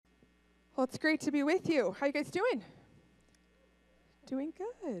Well, it's great to be with you. How you guys doing? Doing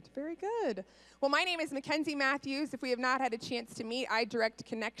good. Very good. Well, my name is Mackenzie Matthews. If we have not had a chance to meet, I direct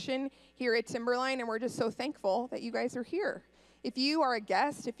Connection here at Timberline, and we're just so thankful that you guys are here. If you are a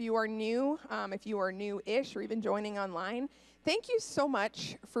guest, if you are new-ish, or even joining online, thank you so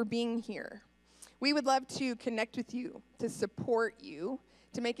much for being here. We would love to connect with you, to support you,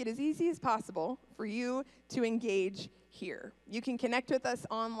 to make it as easy as possible for you to engage here. You can connect with us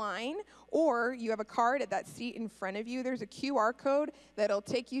online, or you have a card at that seat in front of you. There's a QR code that'll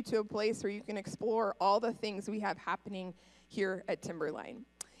take you to a place where you can explore all the things we have happening here at Timberline.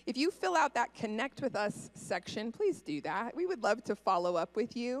 If you fill out that Connect with Us section, please do that. We would love to follow up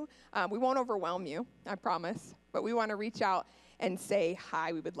with you. We won't overwhelm you, I promise, but we want to reach out and say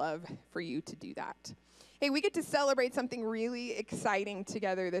hi. We would love for you to do that. Hey, we get to celebrate something really exciting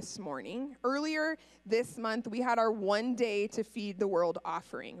together this morning. Earlier this month, we had our One Day to Feed the World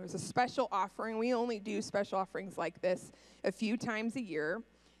offering. It was a special offering. We only do special offerings like this a few times a year.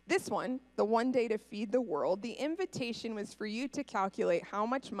 This one, the One Day to Feed the World, the invitation was for you to calculate how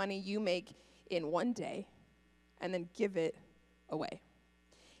much money you make in one day and then give it away.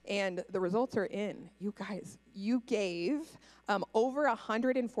 And the results are in. You guys, you gave over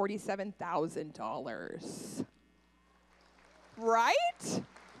 $147,000. Right?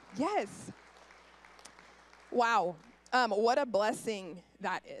 Yes. Wow. What a blessing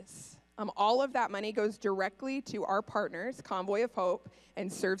that is. All of that money goes directly to our partners, Convoy of Hope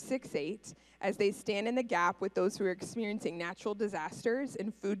and Serve 6-8, as they stand in the gap with those who are experiencing natural disasters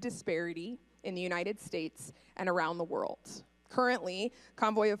and food disparity in the United States and around the world. Currently,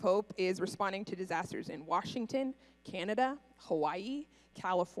 Convoy of Hope is responding to disasters in Washington, Canada, Hawaii,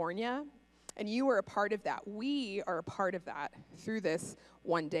 California, and you are a part of that. We are a part of that through this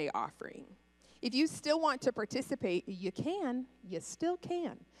one-day offering. If you still want to participate, you still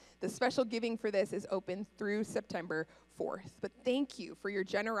can. The special giving for this is open through September 4th, but thank you for your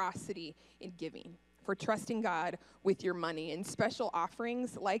generosity in giving, for trusting God with your money in special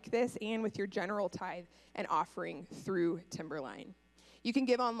offerings like this and with your general tithe and offering through Timberline. You can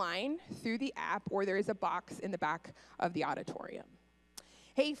give online through the app, or there is a box in the back of the auditorium.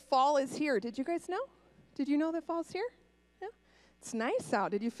 Hey, fall is here. Did you guys know? Did you know that fall's here? Yeah. It's nice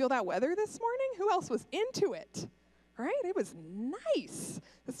out. Did you feel that weather this morning? Who else was into it? Right? It was nice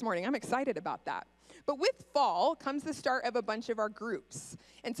this morning. I'm excited about that. But with fall comes the start of a bunch of our groups.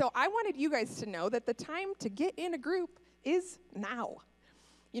 And so I wanted you guys to know that the time to get in a group is now.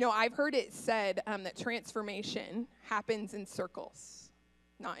 You know, I've heard it said that transformation happens in circles,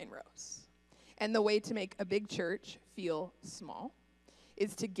 not in rows. And the way to make a big church feel small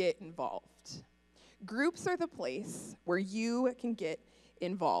is to get involved. Groups are the place where you can get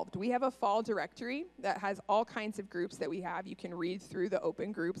involved. We have a fall directory that has all kinds of groups that we have. You can read through the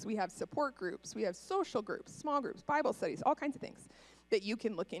open groups. We have support groups. We have social groups, small groups, Bible studies, all kinds of things that you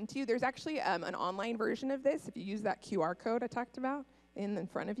can look into. There's actually an online version of this. If you use that QR code I talked about in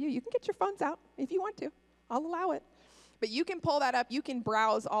front of you, you can get your phones out if you want to. I'll allow it. But you can pull that up. You can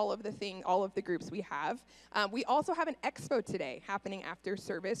browse all of the groups we have. We also have an expo today happening after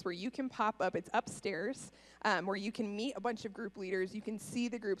service where you can pop up. It's upstairs where you can meet a bunch of group leaders. You can see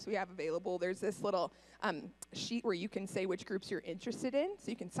the groups we have available. There's this little sheet where you can say which groups you're interested in, so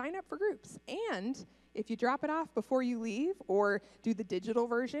you can sign up for groups. And if you drop it off before you leave or do the digital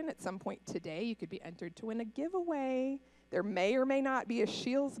version at some point today, you could be entered to win a giveaway. There may or may not be a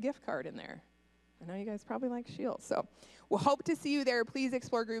Shields gift card in there. I know you guys probably like Shields, so we'll hope to see you there. Please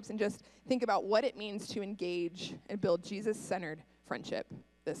explore groups and just think about what it means to engage and build Jesus-centered friendship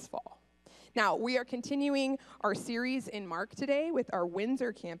this fall. Now, we are continuing our series in Mark today with our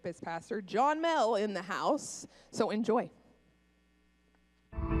Windsor campus pastor, John Mehl, in the house, so enjoy.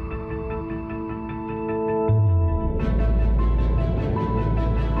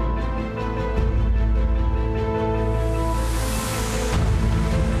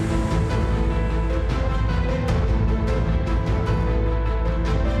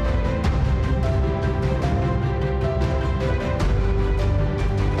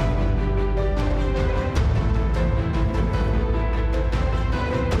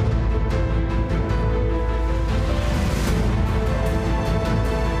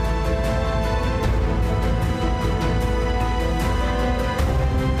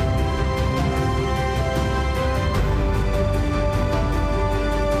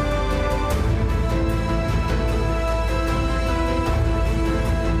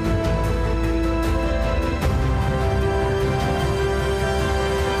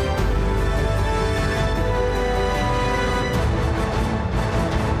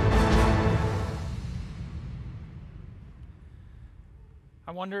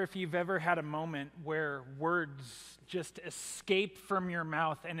 wonder if you've ever had a moment where words just escape from your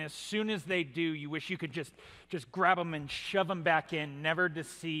mouth, and as soon as they do, you wish you could just grab them and shove them back in, never to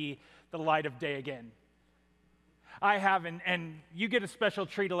see the light of day again. I have, and you get a special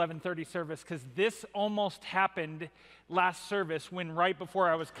treat 11:30 service, because this almost happened last service when right before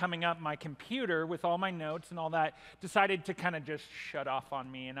I was coming up, my computer with all my notes and all that decided to kind of just shut off on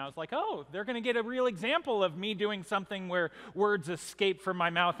me. And I was like, oh, they're going to get a real example of me doing something where words escape from my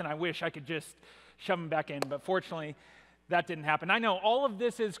mouth, and I wish I could just shove them back in. But fortunately, that didn't happen. I know all of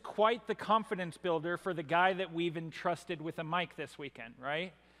this is quite the confidence builder for the guy that we've entrusted with a mic this weekend,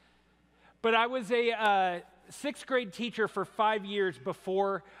 right? But I was a sixth grade teacher for 5 years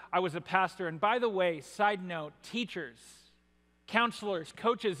before I was a pastor. And by the way, side note, teachers, counselors,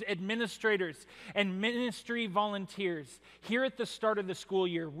 coaches, administrators, and ministry volunteers, here at the start of the school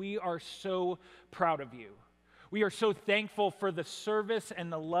year, we are so proud of you. We are so thankful for the service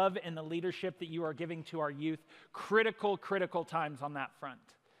and the love and the leadership that you are giving to our youth. Critical times on that front.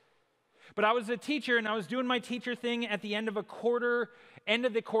 But I was a teacher, and I was doing my teacher thing at the end of the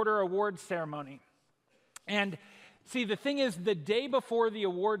quarter awards ceremony. And see, the thing is, the day before the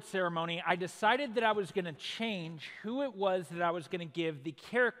award ceremony, I decided that I was going to change who it was that I was going to give the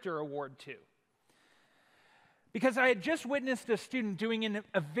character award to. Because I had just witnessed a student doing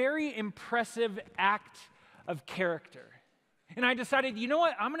a very impressive act of character. And I decided, you know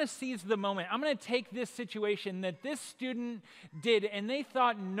what, I'm going to seize the moment. I'm going to take this situation that this student did, and they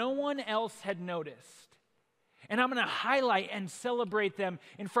thought no one else had noticed. And I'm going to highlight and celebrate them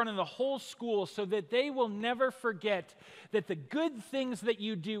in front of the whole school so that they will never forget that the good things that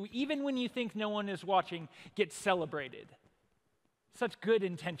you do, even when you think no one is watching, get celebrated. Such good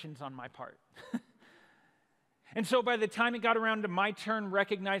intentions on my part. And so by the time it got around to my turn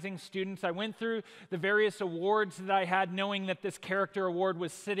recognizing students, I went through the various awards that I had, knowing that this character award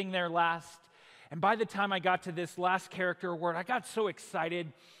was sitting there last. And by the time I got to this last character award, I got so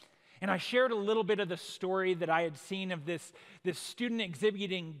excited. And I shared a little bit of the story that I had seen of this student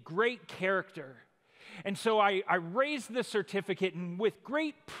exhibiting great character. And so I raised the certificate, and with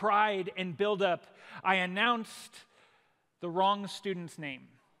great pride and build-up, I announced the wrong student's name.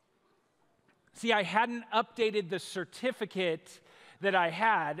 See, I hadn't updated the certificate that I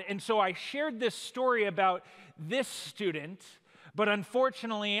had, and so I shared this story about this student, but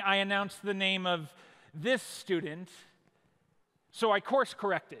unfortunately, I announced the name of this student, so I course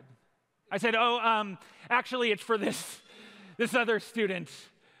corrected. I said, actually, it's for this other student.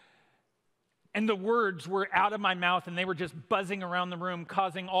 And the words were out of my mouth, and they were just buzzing around the room,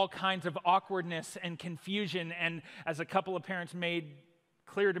 causing all kinds of awkwardness and confusion, and as a couple of parents made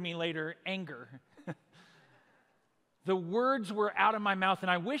clear to me later, anger. The words were out of my mouth, and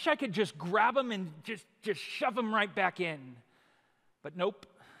I wish I could just grab them and just shove them right back in. But nope.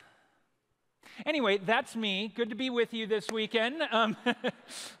 Anyway, that's me. Good to be with you this weekend.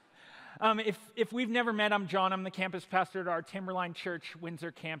 If we've never met, I'm John. I'm the campus pastor at our Timberline Church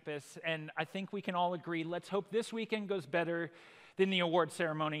Windsor campus, and I think we can all agree, let's hope this weekend goes better than the award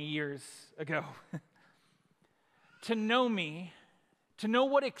ceremony years ago. To know me, to know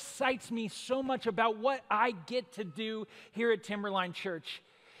what excites me so much about what I get to do here at Timberline Church,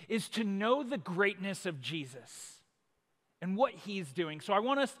 is to know the greatness of Jesus and what he's doing. So I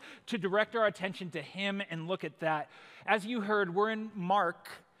want us to direct our attention to him and look at that. As you heard, we're in Mark,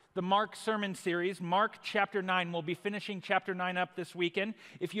 the Mark sermon series, Mark chapter 9. We'll be finishing chapter 9 up this weekend.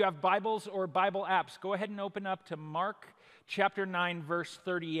 If you have Bibles or Bible apps, go ahead and open up to Mark chapter 9, verse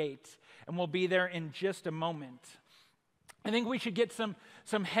 38, and we'll be there in just a moment. I think we should get some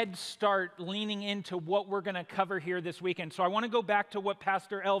head start leaning into what we're going to cover here this weekend. So I want to go back to what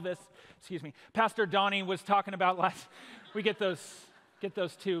Pastor Donnie was talking about last. We get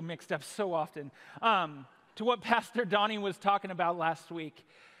those two mixed up so often. To what Pastor Donnie was talking about last week.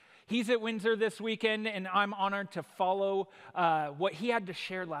 He's at Windsor this weekend, and I'm honored to follow what he had to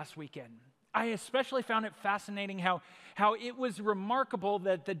share last weekend. I especially found it fascinating how it was remarkable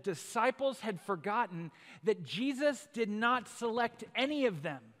that the disciples had forgotten that Jesus did not select any of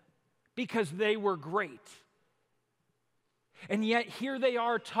them because they were great. And yet here they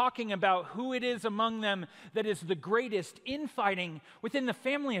are talking about who it is among them that is the greatest. Infighting within the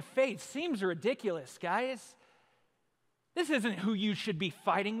family of faith seems ridiculous, guys. This isn't who you should be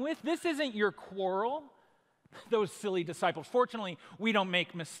fighting with. This isn't your quarrel. Those silly disciples. Fortunately, we don't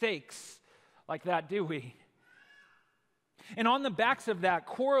make mistakes like that, do we? And on the backs of that,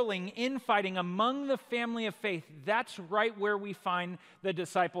 quarreling, infighting among the family of faith, that's right where we find the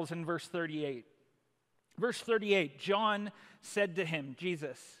disciples in verse 38. Verse 38, John said to him,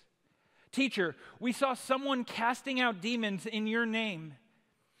 Jesus, "Teacher, we saw someone casting out demons in your name,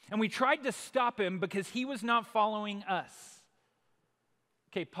 And we tried to stop him because he was not following us.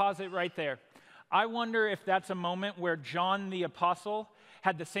 Okay, pause it right there. I wonder if that's a moment where John the Apostle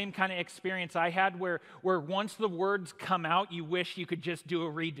had the same kind of experience I had, where once the words come out, you wish you could just do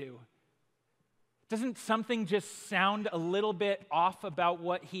a redo. Doesn't something just sound a little bit off about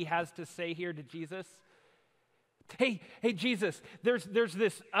what he has to say here to Jesus? Hey, Jesus, there's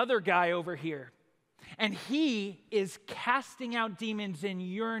this other guy over here, and he is casting out demons in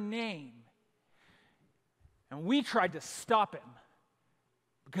your name. And we tried to stop him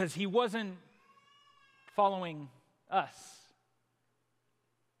because he wasn't following us.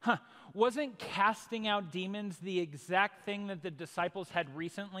 Wasn't casting out demons the exact thing that the disciples had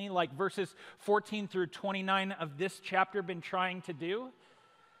recently, like verses 14 through 29 of this chapter, been trying to do?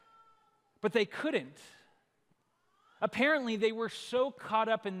 But they couldn't. Apparently, they were so caught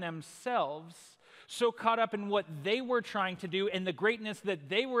up in themselves, so caught up in what they were trying to do and the greatness that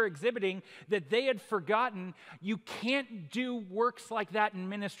they were exhibiting, that they had forgotten you can't do works like that in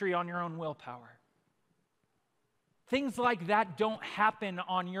ministry on your own willpower. Things like that don't happen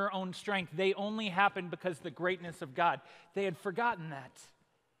on your own strength. They only happen because of the greatness of God. They had forgotten that.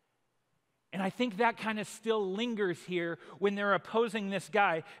 And I think that kind of still lingers here when they're opposing this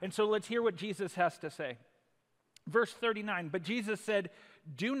guy. And so let's hear what Jesus has to say. Verse 39, but Jesus said,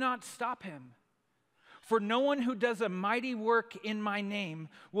 "Do not stop him. For no one who does a mighty work in my name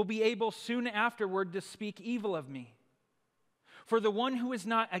will be able soon afterward to speak evil of me. For the one who is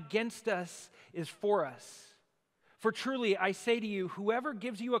not against us is for us. For truly, I say to you, whoever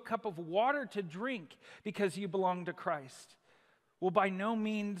gives you a cup of water to drink because you belong to Christ will by no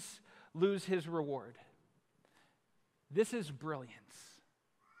means lose his reward." This is brilliance.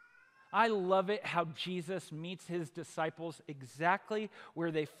 I love it how Jesus meets his disciples exactly where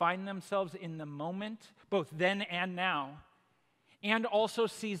they find themselves in the moment, both then and now, and also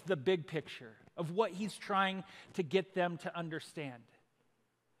sees the big picture of what he's trying to get them to understand.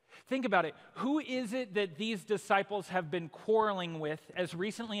 Think about it. Who is it that these disciples have been quarreling with as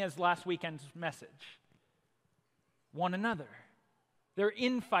recently as last weekend's message? One another. They're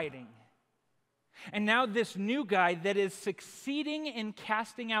infighting. And now this new guy that is succeeding in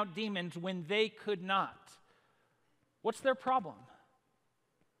casting out demons when they could not. What's their problem?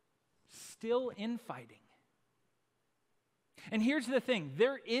 Still infighting. And here's the thing.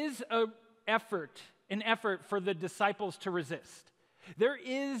 There is an effort for the disciples to resist. There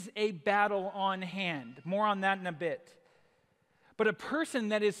is a battle on hand. More on that in a bit. But a person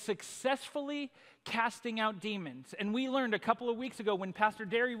that is successfully casting out demons, and we learned a couple of weeks ago when Pastor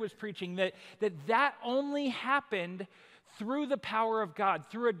Derry was preaching that only happened through the power of God,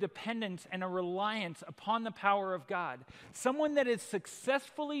 through a dependence and a reliance upon the power of God. Someone that is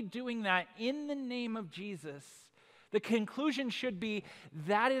successfully doing that in the name of Jesus, the conclusion should be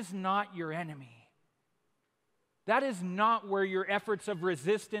that is not your enemy. That is not where your efforts of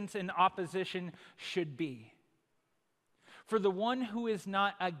resistance and opposition should be. For the one who is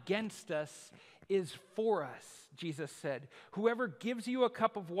not against us is for us, Jesus said. Whoever gives you a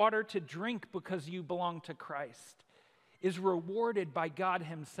cup of water to drink because you belong to Christ is rewarded by God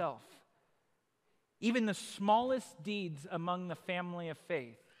himself. Even the smallest deeds among the family of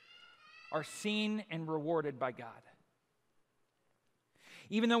faith are seen and rewarded by God.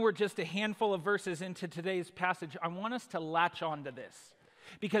 Even though we're just a handful of verses into today's passage, I want us to latch on to this.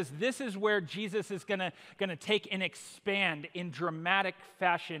 Because this is where Jesus is going to take and expand in dramatic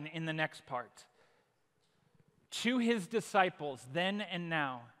fashion in the next part. To his disciples, then and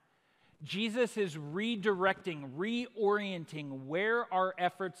now, Jesus is redirecting, reorienting where our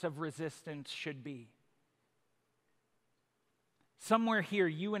efforts of resistance should be. Somewhere here,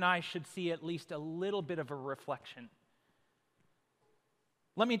 you and I should see at least a little bit of a reflection.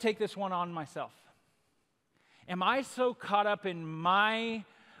 Let me take this one on myself. Am I so caught up in my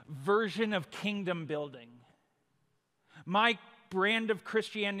version of kingdom building, my brand of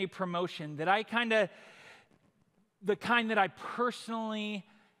Christianity promotion, that the kind that I personally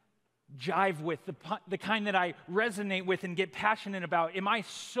jive with, the kind that I resonate with and get passionate about? Am I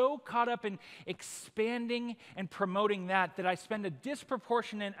so caught up in expanding and promoting that I spend a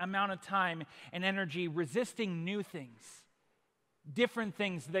disproportionate amount of time and energy resisting new things, different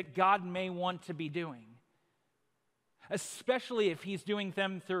things that God may want to be doing? Especially if he's doing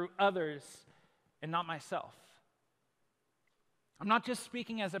them through others and not myself. I'm not just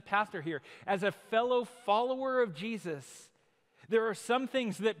speaking as a pastor here. As a fellow follower of Jesus, there are some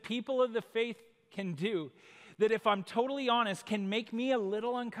things that people of the faith can do that, if I'm totally honest, can make me a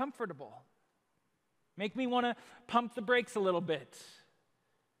little uncomfortable. Make me want to pump the brakes a little bit.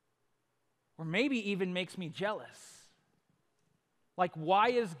 Or maybe even makes me jealous. Like, why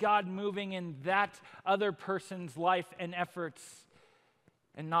is God moving in that other person's life and efforts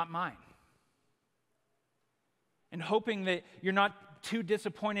and not mine? And hoping that you're not too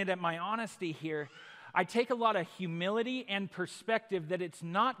disappointed at my honesty here, I take a lot of humility and perspective that it's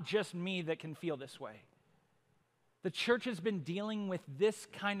not just me that can feel this way. The church has been dealing with this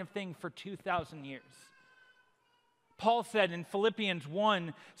kind of thing for 2,000 years. Paul said in Philippians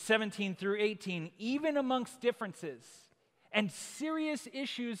 1:17 through 18, even amongst differences and serious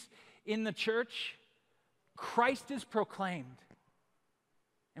issues in the church, Christ is proclaimed.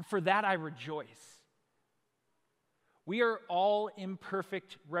 And for that I rejoice. We are all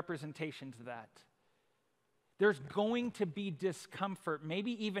imperfect representations of that. There's going to be discomfort,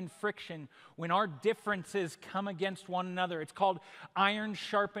 maybe even friction, when our differences come against one another. It's called iron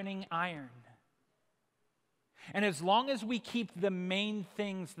sharpening iron. And as long as we keep the main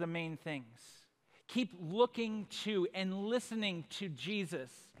things, keep looking to and listening to Jesus,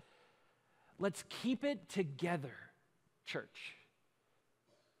 let's keep it together, church.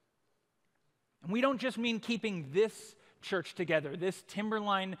 And we don't just mean keeping this church together, this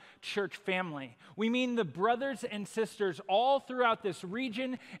Timberline church family. We mean the brothers and sisters all throughout this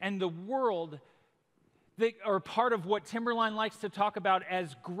region and the world that are part of what Timberline likes to talk about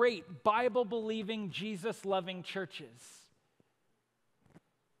as great Bible-believing, Jesus-loving churches.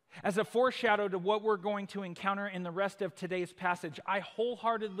 As a foreshadow to what we're going to encounter in the rest of today's passage, I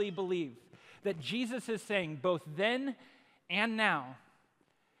wholeheartedly believe that Jesus is saying both then and now,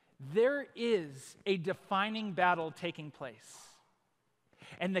 there is a defining battle taking place,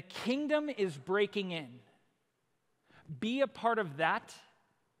 and the kingdom is breaking in. Be a part of that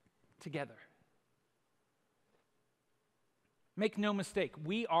together. Make no mistake,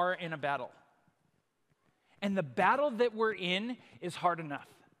 we are in a battle. And the battle that we're in is hard enough.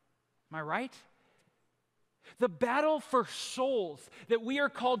 Am I right? The battle for souls that we are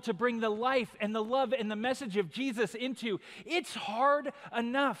called to bring the life and the love and the message of Jesus into, it's hard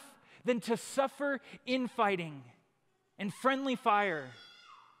enough than to suffer infighting and friendly fire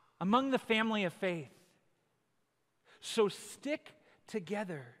among the family of faith. So stick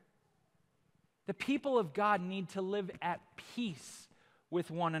together. The people of God need to live at peace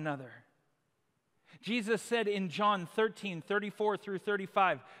with one another. Jesus said in John 13:34 through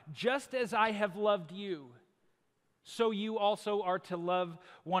 35, just as I have loved you, so you also are to love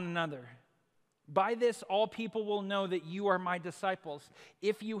one another. By this, all people will know that you are my disciples,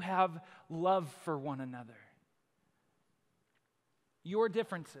 if you have love for one another. Your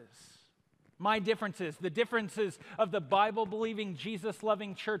differences, my differences, the differences of the Bible-believing,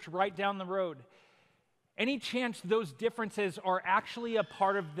 Jesus-loving church right down the road. Any chance those differences are actually a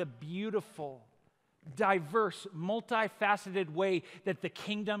part of the beautiful, diverse, multifaceted way that the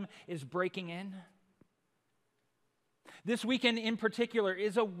kingdom is breaking in? This weekend in particular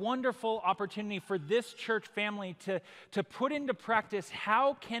is a wonderful opportunity for this church family to put into practice,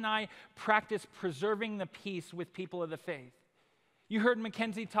 how can I practice preserving the peace with people of the faith? You heard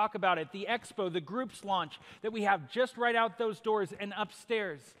Mackenzie talk about it, the expo, the groups launch that we have just right out those doors and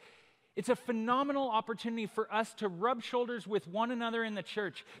upstairs. It's a phenomenal opportunity for us to rub shoulders with one another in the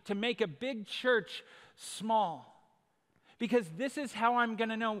church, to make a big church small. Because this is how I'm going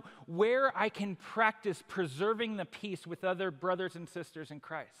to know where I can practice preserving the peace with other brothers and sisters in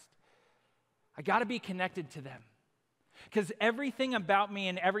Christ. I got to be connected to them. Because everything about me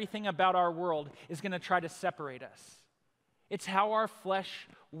and everything about our world is going to try to separate us. It's how our flesh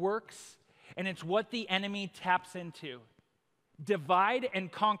works, and it's what the enemy taps into. Divide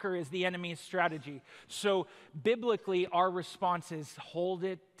and conquer is the enemy's strategy. So biblically, our response is hold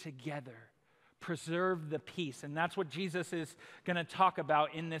it together. Preserve the peace. And that's what Jesus is going to talk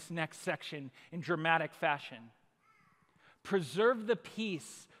about in this next section in dramatic fashion. Preserve the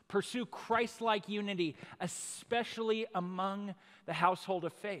peace. Pursue Christ-like unity, especially among the household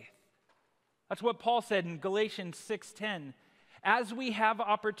of faith. That's what Paul said in Galatians 6:10. As we have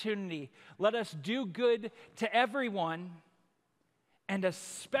opportunity, let us do good to everyone, and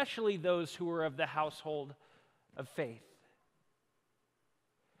especially those who are of the household of faith.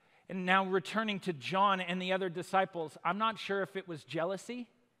 And now returning to John and the other disciples, I'm not sure if it was jealousy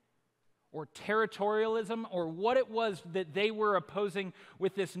or territorialism or what it was that they were opposing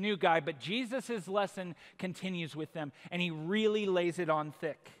with this new guy, but Jesus' lesson continues with them, and he really lays it on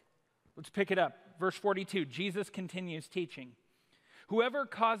thick. Let's pick it up. Verse 42, Jesus continues teaching. Whoever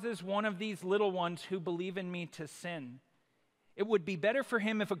causes one of these little ones who believe in me to sin, it would be better for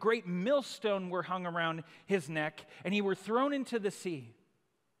him if a great millstone were hung around his neck and he were thrown into the sea.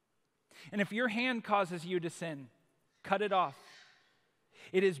 And if your hand causes you to sin, cut it off.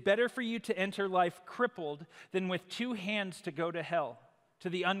 It is better for you to enter life crippled than with 2 hands to go to hell, to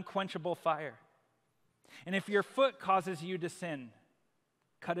the unquenchable fire. And if your foot causes you to sin,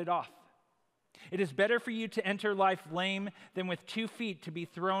 cut it off. It is better for you to enter life lame than with 2 feet to be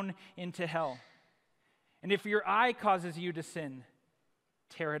thrown into hell. And if your eye causes you to sin,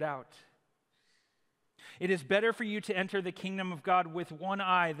 tear it out. It is better for you to enter the kingdom of God with 1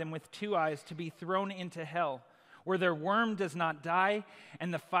 eye than with 2 eyes to be thrown into hell, where their worm does not die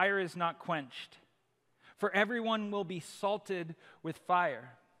and the fire is not quenched. For everyone will be salted with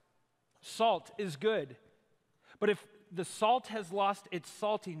fire. Salt is good, but if the salt has lost its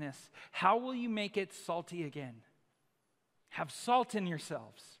saltiness, how will you make it salty again? Have salt in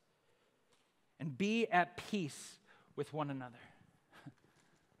yourselves and be at peace with one another.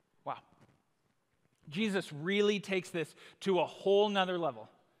 Wow. Jesus really takes this to a whole nother level.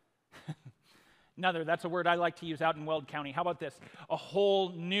 That's a word I like to use out in Weld County. How about this? A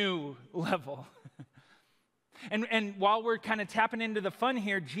whole new level. And while we're kind of tapping into the fun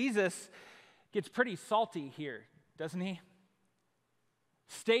here, Jesus gets pretty salty here, doesn't he?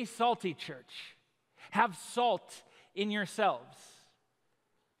 Stay salty, church. Have salt in yourselves.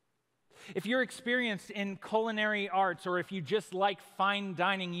 If you're experienced in culinary arts, or if you just like fine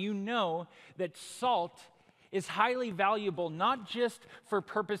dining, you know that salt is highly valuable, not just for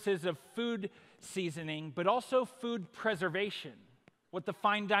purposes of food seasoning, but also food preservation, what the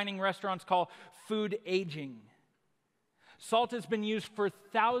fine dining restaurants call food aging. Salt has been used for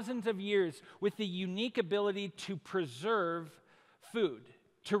thousands of years with the unique ability to preserve food,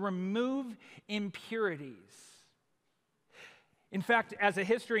 to remove impurities. In fact, as a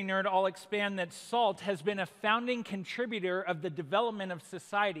history nerd, I'll expand that salt has been a founding contributor of the development of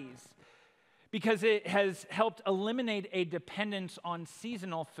societies because it has helped eliminate a dependence on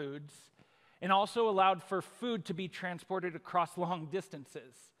seasonal foods and also allowed for food to be transported across long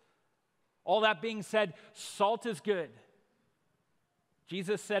distances. All that being said, salt is good.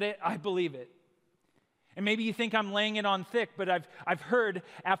 Jesus said it, I believe it. And maybe you think I'm laying it on thick, but I've heard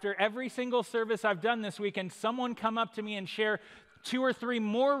after every single service I've done this weekend, someone come up to me and share 2 or 3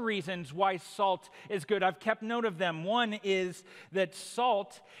 more reasons why salt is good. I've kept note of them. One is that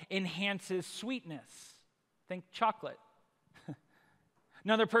salt enhances sweetness. Think chocolate.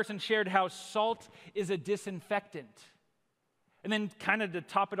 Another person shared how salt is a disinfectant. And then kind of to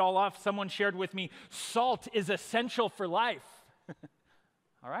top it all off, someone shared with me, salt is essential for life.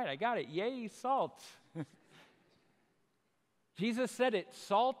 All right, I got it. Yay, salt. Jesus said it,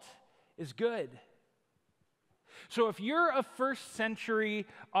 salt is good. So if you're a first century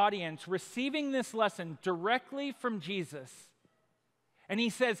audience receiving this lesson directly from Jesus, and he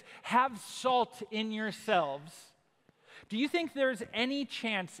says, have salt in yourselves, do you think there's any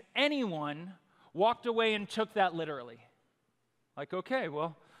chance anyone walked away and took that literally? Like, okay,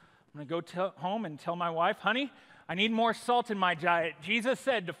 well, I'm going to go home and tell my wife, honey, I need more salt in my diet. Jesus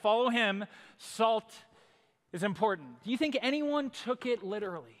said to follow him, salt is important. Do you think anyone took it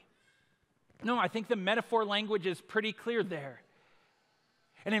literally? No, I think the metaphor language is pretty clear there.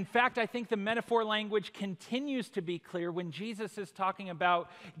 And in fact, I think the metaphor language continues to be clear when Jesus is talking about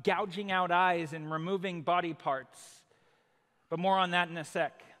gouging out eyes and removing body parts. But more on that in a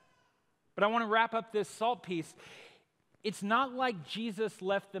sec. But I want to wrap up this salt piece. It's not like Jesus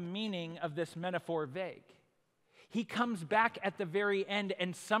left the meaning of this metaphor vague. He comes back at the very end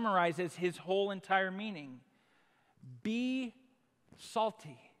and summarizes his whole entire meaning. Be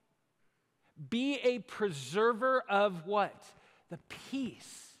salty. Be a preserver of what? The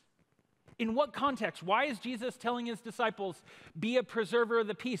peace. In what context? Why is Jesus telling his disciples, be a preserver of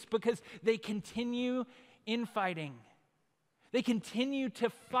the peace? Because they continue infighting. They continue to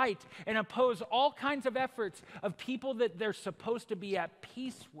fight and oppose all kinds of efforts of people that they're supposed to be at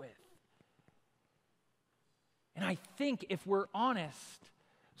peace with. And I think if we're honest,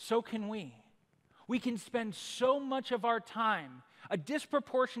 so can we. We can spend so much of our time, a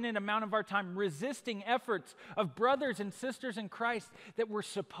disproportionate amount of our time, resisting efforts of brothers and sisters in Christ that we're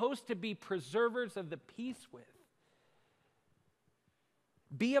supposed to be preservers of the peace with.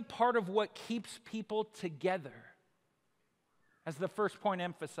 Be a part of what keeps people together, as the first point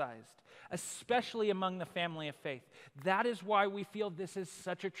emphasized, especially among the family of faith. That is why we feel this is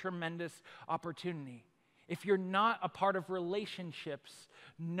such a tremendous opportunity. If you're not a part of relationships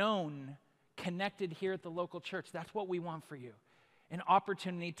known, connected here at the local church, that's what we want for you. An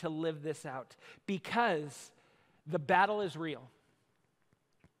opportunity to live this out. Because the battle is real.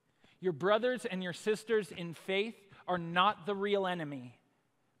 Your brothers and your sisters in faith are not the real enemy,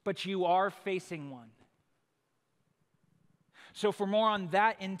 but you are facing one. So for more on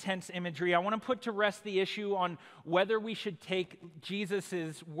that intense imagery, I want to put to rest the issue on whether we should take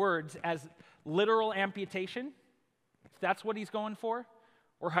Jesus' words as literal amputation, if that's what he's going for,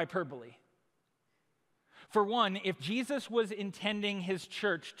 or hyperbole. For one, if Jesus was intending his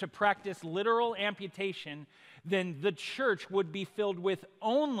church to practice literal amputation, then the church would be filled with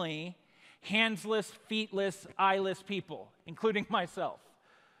only handsless, feetless, eyeless people, including myself.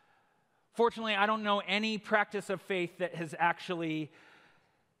 Fortunately, I don't know any practice of faith that has actually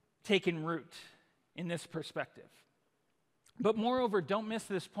taken root in this perspective. But moreover, don't miss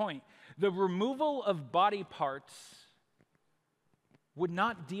this point. The removal of body parts would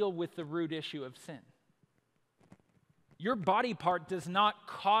not deal with the root issue of sin. Your body part does not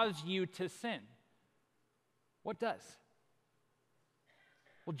cause you to sin. What does?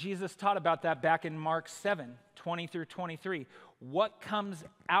 Well, Jesus taught about that back in Mark 7, 20 through 23. What comes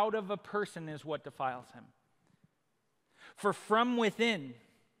out of a person is what defiles him. For from within,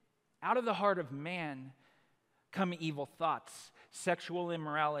 out of the heart of man, come evil thoughts, sexual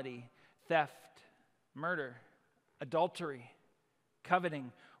immorality, theft, murder, adultery,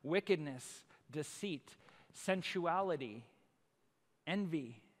 coveting, wickedness, deceit, sensuality,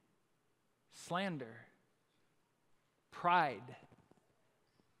 envy, slander, pride,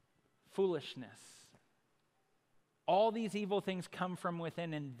 foolishness. All these evil things come from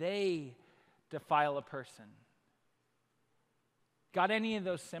within, and they defile a person. Got any of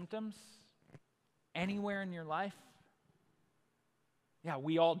those symptoms anywhere in your life? Yeah,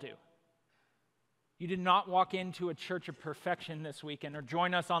 we all do. You did not walk into a church of perfection this weekend or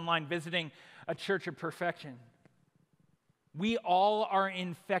join us online visiting a church of perfection. We all are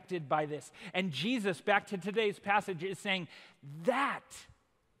infected by this. And Jesus, back to today's passage, is saying that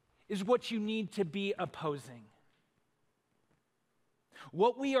is what you need to be opposing.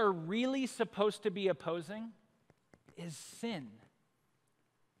 What we are really supposed to be opposing is sin,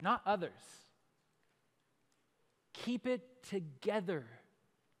 not others. Keep it together,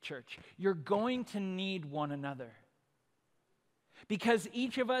 church. You're going to need one another. Because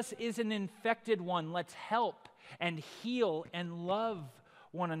each of us is an infected one. Let's help and heal and love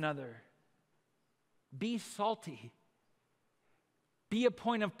one another. Be salty. Be a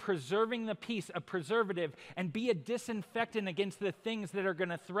point of preserving the peace, a preservative, and be a disinfectant against the things that are going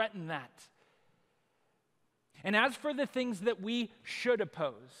to threaten that. And as for the things that we should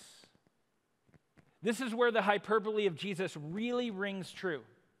oppose, this is where the hyperbole of Jesus really rings true.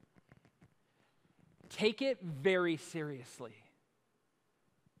 Take it very seriously.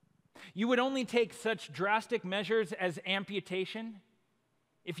 You would only take such drastic measures as amputation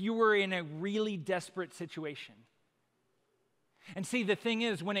if you were in a really desperate situation. And see, the thing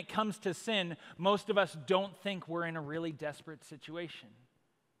is, when it comes to sin, most of us don't think we're in a really desperate situation.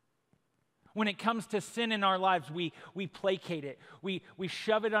 When it comes to sin in our lives, we placate it. We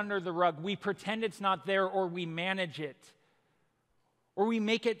shove it under the rug. We pretend it's not there, or we manage it. Or we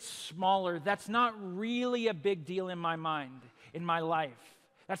make it smaller. That's not really a big deal in my mind, in my life.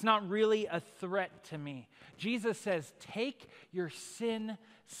 That's not really a threat to me. Jesus says, take your sin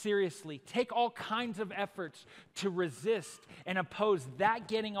seriously. Take all kinds of efforts to resist and oppose that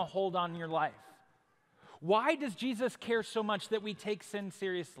getting a hold on your life. Why does Jesus care so much that we take sin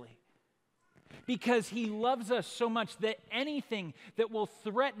seriously? Because he loves us so much that anything that will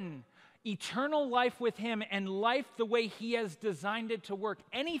threaten eternal life with him and life the way he has designed it to work,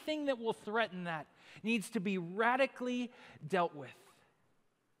 anything that will threaten that needs to be radically dealt with.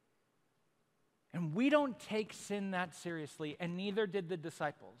 And we don't take sin that seriously, and neither did the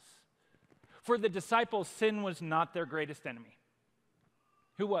disciples. For the disciples, sin was not their greatest enemy.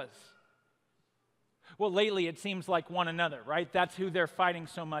 Who was? Well, lately it seems like one another, right? That's who they're fighting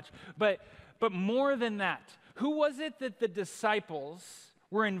so much. But more than that, who was it that the disciples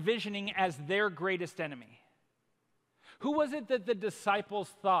were envisioning as their greatest enemy? Who was it that the disciples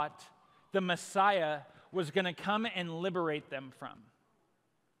thought the Messiah was going to come and liberate them from?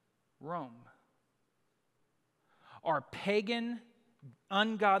 Rome. Are pagan,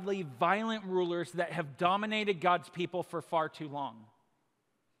 ungodly, violent rulers that have dominated God's people for far too long.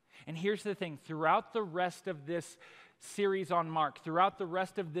 And here's the thing, throughout the rest of this series on Mark, throughout the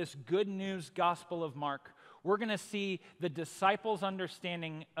rest of this good news gospel of Mark, we're going to see the disciples'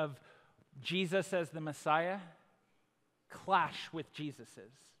 understanding of Jesus as the Messiah clash with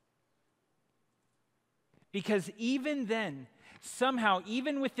Jesus's. Because even then, somehow,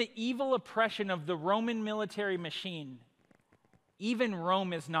 even with the evil oppression of the Roman military machine, even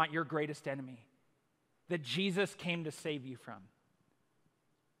Rome is not your greatest enemy that Jesus came to save you from.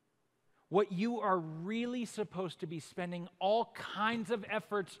 What you are really supposed to be spending all kinds of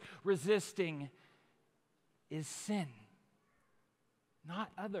efforts resisting is sin.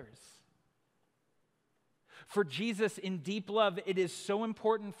 not others. For Jesus, in deep love, it is so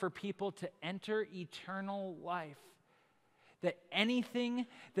important for people to enter eternal life that anything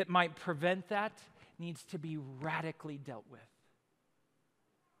that might prevent that needs to be radically dealt with.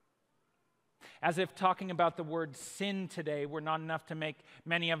 As if talking about the word sin today were not enough to make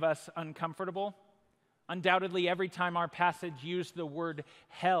many of us uncomfortable, undoubtedly every time our passage used the word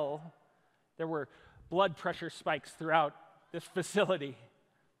hell, there were blood pressure spikes throughout this facility.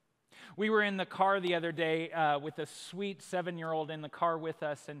 We were in the car the other day with a sweet 7-year-old in the car with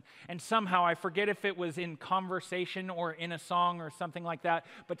us, and somehow, I forget if it was in conversation or in a song or something like that,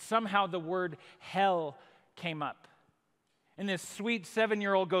 but somehow the word hell came up. And this sweet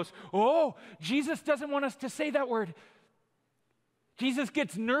 7-year-old goes, "Oh, Jesus doesn't want us to say that word. Jesus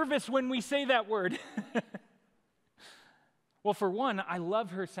gets nervous when we say that word." Well, for one, I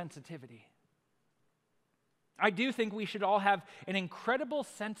love her sensitivity. I do think we should all have an incredible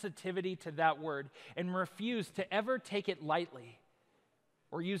sensitivity to that word and refuse to ever take it lightly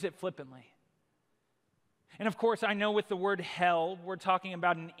or use it flippantly. And of course, I know with the word hell, we're talking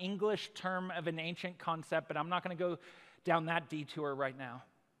about an English term of an ancient concept, but I'm not going to go down that detour right now.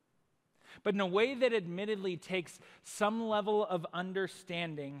 But in a way that admittedly takes some level of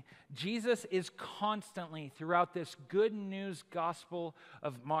understanding, Jesus is constantly, throughout this good news gospel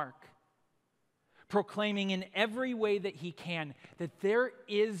of Mark, proclaiming in every way that he can that there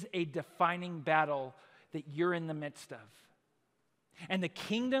is a defining battle that you're in the midst of. And the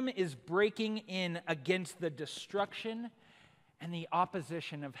kingdom is breaking in against the destruction and the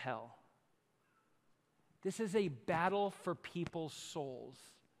opposition of hell. This is a battle for people's souls.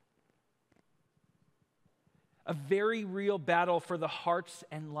 A very real battle for the hearts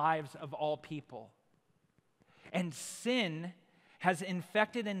and lives of all people. And sin has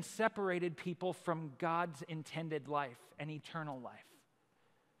infected and separated people from God's intended life and eternal life.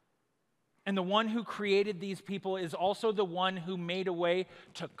 And the one who created these people is also the one who made a way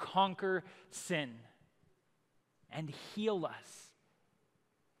to conquer sin and heal us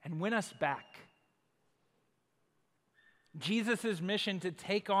and win us back. Jesus' mission to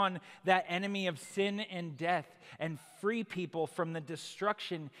take on that enemy of sin and death and free people from the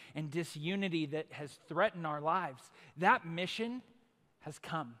destruction and disunity that has threatened our lives, that mission has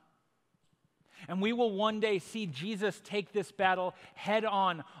come. And we will one day see Jesus take this battle head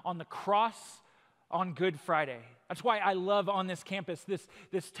on the cross on Good Friday. That's why I love on this campus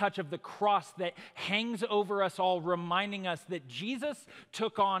this touch of the cross that hangs over us all, reminding us that Jesus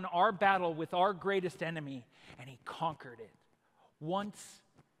took on our battle with our greatest enemy, and he conquered it once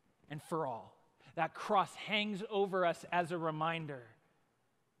and for all. That cross hangs over us as a reminder.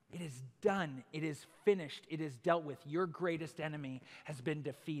 It is done. It is finished. It is dealt with. Your greatest enemy has been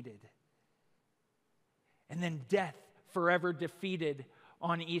defeated. And then death forever defeated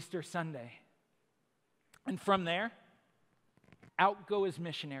on Easter Sunday. And from there, out go his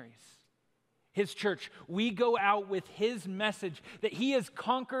missionaries, his church. We go out with his message that he has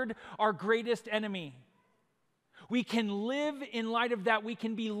conquered our greatest enemy. We can live in light of that. We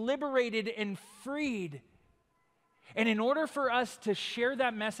can be liberated and freed. And in order for us to share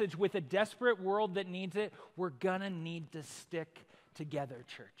that message with a desperate world that needs it, we're gonna need to stick together,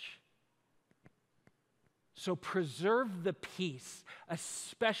 church. So preserve the peace,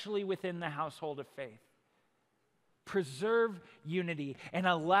 especially within the household of faith. Preserve unity and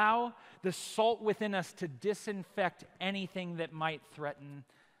allow the salt within us to disinfect anything that might threaten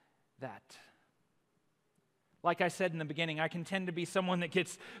that. Like I said in the beginning, I can tend to be someone that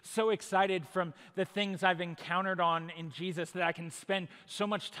gets so excited from the things I've encountered on in Jesus that I can spend so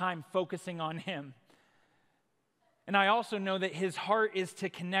much time focusing on him. And I also know that his heart is to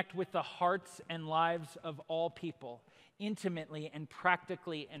connect with the hearts and lives of all people, intimately and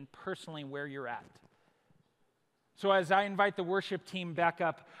practically and personally where you're at. So as I invite the worship team back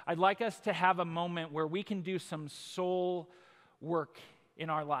up, I'd like us to have a moment where we can do some soul work in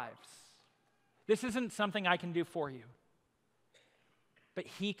our lives. This isn't something I can do for you, but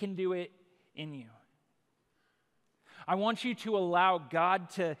he can do it in you. I want you to allow God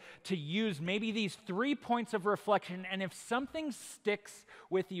to use maybe these 3 points of reflection, and if something sticks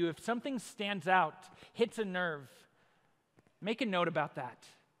with you, if something stands out, hits a nerve, make a note about that.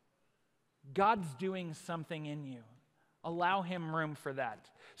 God's doing something in you. Allow him room for that.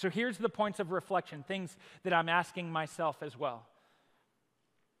 So here's the points of reflection, things that I'm asking myself as well.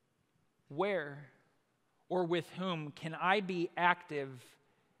 Where or with whom can I be active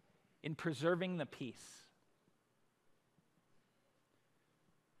in preserving the peace?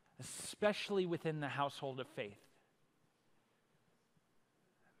 Especially within the household of faith.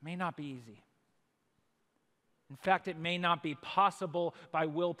 It may not be easy. In fact, it may not be possible by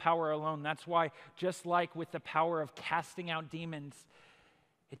willpower alone. That's why, just like with the power of casting out demons,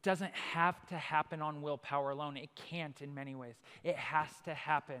 it doesn't have to happen on willpower alone. It can't in many ways. It has to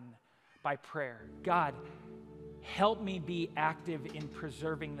happen by prayer. God, help me be active in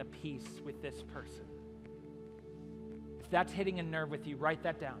preserving the peace with this person. If that's hitting a nerve with you, write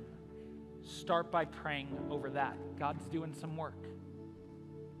that down. Start by praying over that. God's doing some work.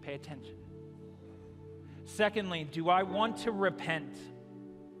 Pay attention. Secondly, do I want to repent?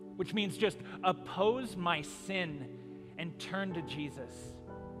 Which means just oppose my sin and turn to Jesus.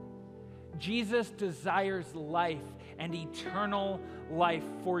 Jesus desires life and eternal life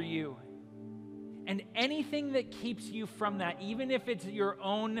for you. And anything that keeps you from that, even if it's your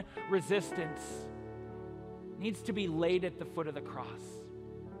own resistance, needs to be laid at the foot of the cross.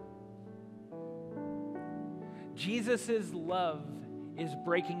 Jesus' love is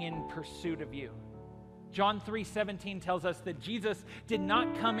breaking in pursuit of you. John 3:17 tells us that Jesus did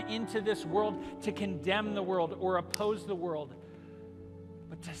not come into this world to condemn the world or oppose the world,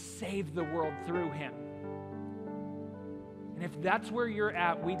 but to save the world through him. And if that's where you're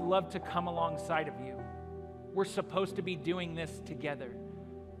at, we'd love to come alongside of you. We're supposed to be doing this together.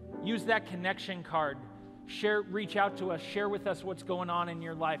 Use that connection card. Reach out to us, share with us what's going on in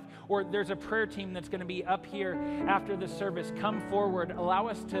your life. Or there's a prayer team that's going to be up here after the service. Come forward, allow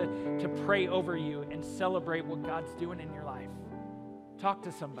us to pray over you and celebrate what God's doing in your life. Talk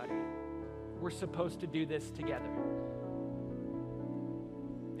to somebody. We're supposed to do this together.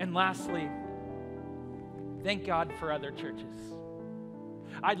 And lastly, thank God for other churches.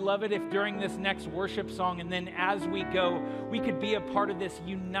 I'd love it if during this next worship song and then as we go, we could be a part of this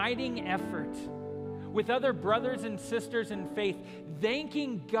uniting effort with other brothers and sisters in faith,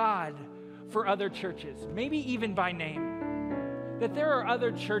 thanking God for other churches, maybe even by name. That there are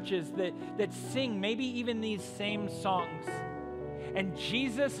other churches that sing maybe even these same songs. And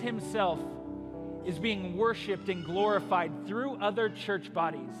Jesus himself is being worshiped and glorified through other church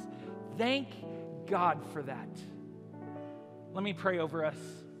bodies. Thank God for that. Let me pray over us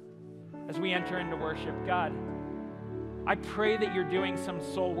as we enter into worship. God, I pray that you're doing some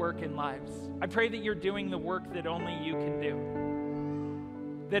soul work in lives. I pray that you're doing the work that only you can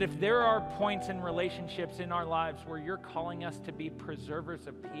do. That if there are points in relationships in our lives where you're calling us to be preservers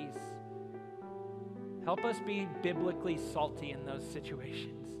of peace, help us be biblically salty in those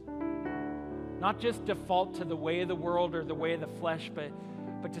situations. Not just default to the way of the world or the way of the flesh,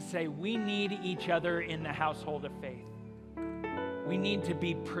 but to say we need each other in the household of faith. We need to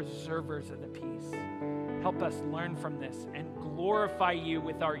be preservers of the peace. Help us learn from this and glorify you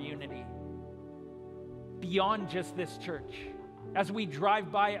with our unity beyond just this church. As we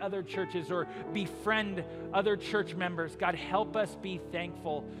drive by other churches or befriend other church members, God, help us be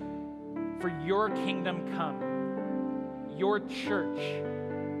thankful for your kingdom come, your church,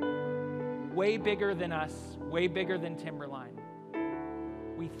 way bigger than us, way bigger than Timberline.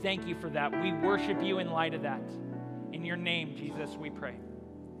 We thank you for that. We worship you in light of that. In your name, Jesus, we pray.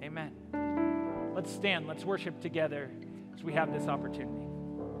 Amen. Let's stand. Let's worship together as we have this opportunity.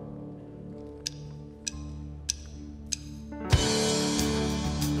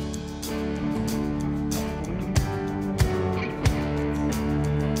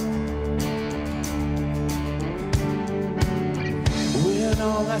 When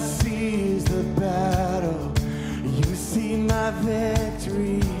all I see is the battle, you see my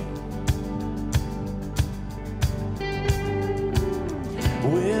victory.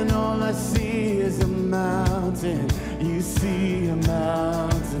 When all I see is a mountain, you see a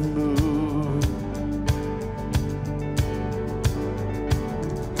mountain move.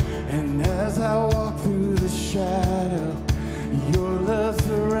 And as I walk through the shadow, your love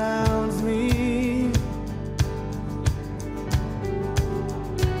surrounds me.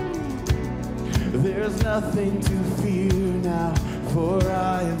 There's nothing to fear now, for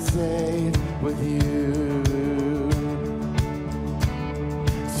I am safe with you.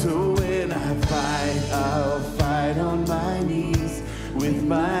 So when I fight, I'll fight on my knees with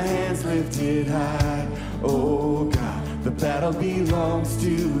my hands lifted high. Oh God, the battle belongs to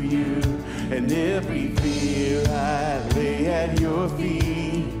you, and every fear I lay at your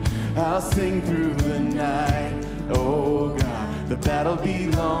feet. I'll sing through the night. Oh God, the battle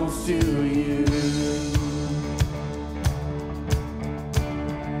belongs to you.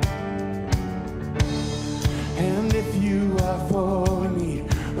 And if you are for me,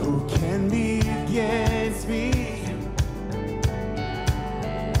 who can be against me?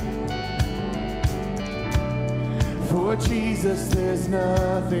 For Jesus, there's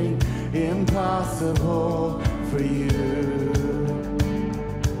nothing impossible for you.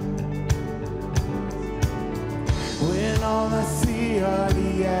 I see are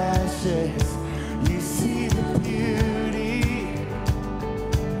the ashes, you see the beauty.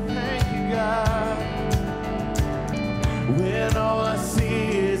 Thank you, God. When all I see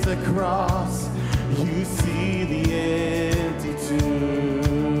is a cross, you see the empty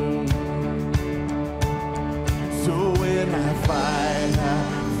tomb. So when I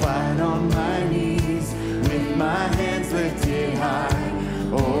fight on my knees with my hands lifted high.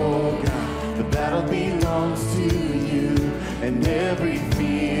 Oh God, the battle belongs to you, and every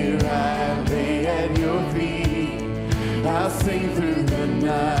fear I lay at your feet. I'll sing through the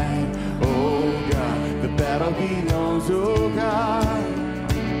night. Oh God, the battle belongs, oh God.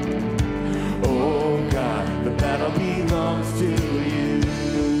 Oh God, the battle belongs to you.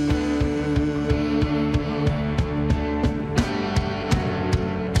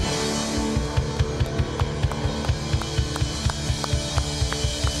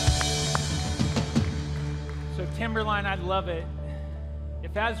 Timberline, I love it.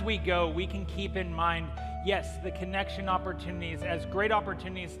 If as we go, we can keep in mind, yes, the connection opportunities as great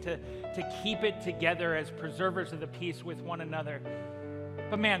opportunities to keep it together as preservers of the peace with one another.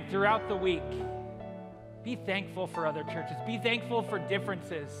 But man, throughout the week, be thankful for other churches. Be thankful for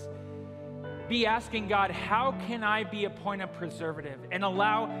differences. Be asking God, how can I be a point of preservative and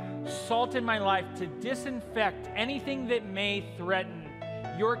allow salt in my life to disinfect anything that may threaten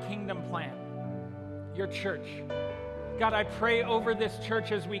your kingdom plan, your church. God, I pray over this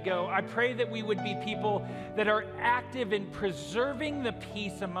church as we go. I pray that we would be people that are active in preserving the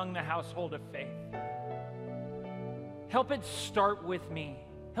peace among the household of faith. Help it start with me.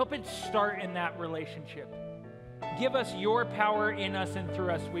 Help it start in that relationship. Give us your power in us and through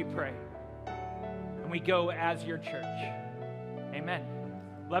us, we pray. And we go as your church. Amen.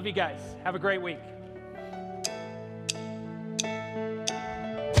 Love you guys. Have a great week.